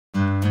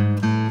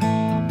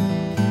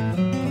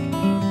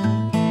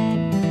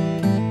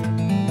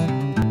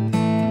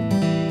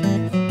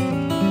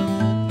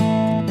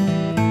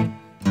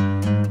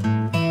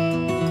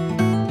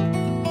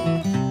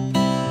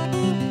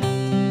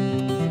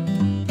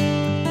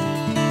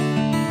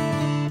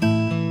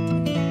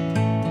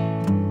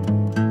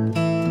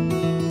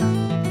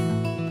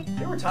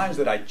times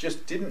that I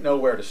just didn't know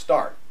where to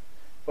start.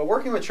 But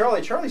working with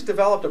Charlie, Charlie's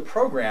developed a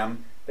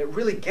program that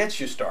really gets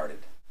you started.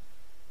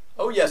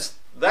 Oh yes,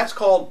 that's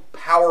called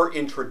Power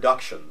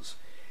Introductions.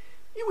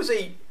 It was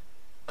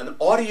an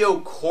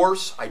audio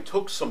course I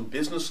took some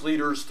business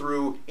leaders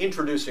through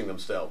introducing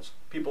themselves.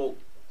 People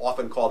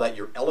often call that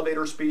your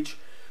elevator speech,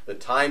 the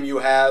time you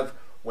have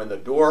when the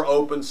door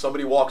opens,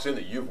 somebody walks in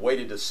that you've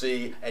waited to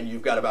see, and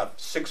you've got about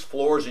 6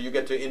 floors, and you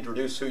get to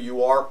introduce who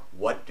you are.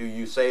 What do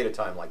you say at a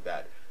time like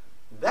that?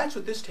 That's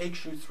what this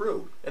takes you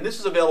through, and this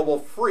is available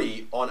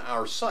free on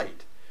our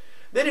site.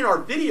 Then in our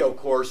video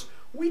course,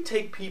 we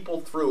take people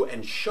through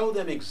and show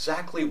them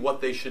exactly what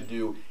they should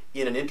do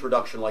in an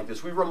introduction like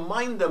this. We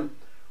remind them,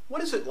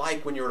 what is it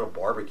like when you're at a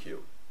barbecue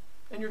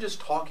and you're just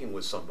talking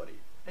with somebody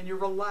and you're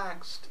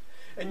relaxed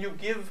and you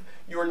give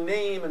your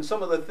name and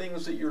some of the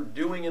things that you're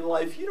doing in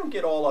life. You don't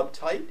get all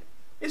uptight.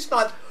 It's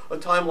not a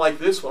time like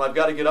this when I've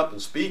got to get up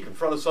and speak in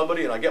front of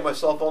somebody and I get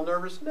myself all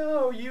nervous.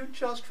 No, you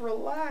just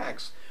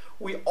relax.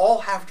 We all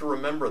have to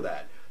remember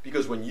that,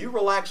 because when you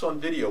relax on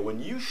video,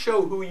 when you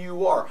show who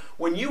you are,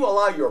 when you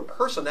allow your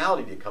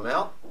personality to come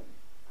out,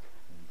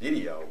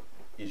 video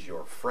is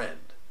your friend,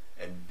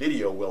 and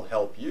video will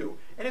help you.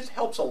 And it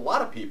helps a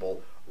lot of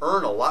people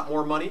earn a lot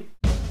more money